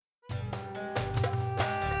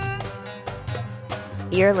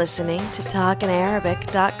You're listening to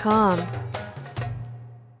talkinarabic.com.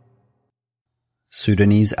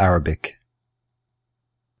 Sudanese Arabic.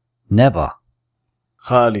 Never.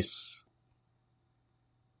 خالص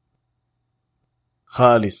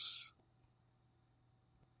خالص.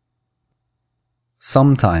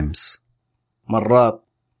 Sometimes. مرات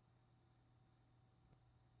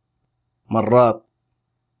مرات.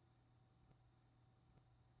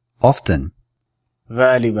 Often.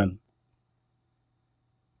 غالبا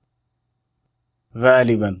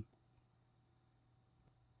غالبا.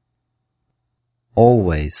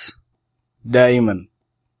 Always. دائما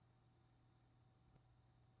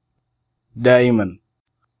دائما.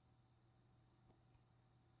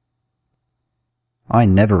 I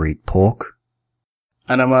never eat pork.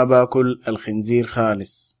 أنا ما باكل الخنزير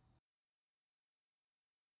خالص.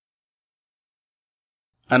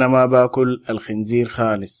 أنا ما باكل الخنزير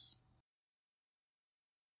خالص.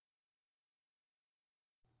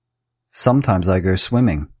 Sometimes I go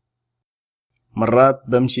swimming. مرات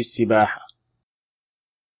بمشي السباحة.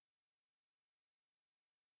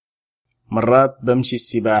 مرات بمشي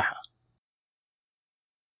السباحة.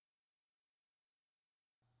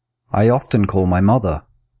 I often call my mother.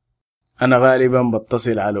 أنا غالبا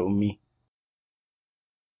بتصل على أمي.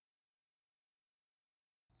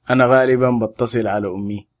 أنا غالبا بتصل على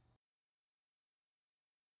أمي.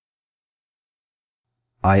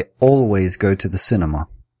 I always go to the cinema.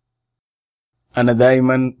 أنا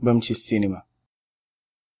دايما بمشي السينما.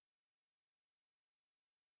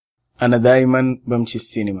 أنا دايما بمشي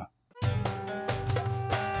السينما.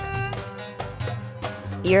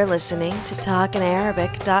 You're listening to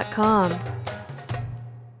talkinarabic.com.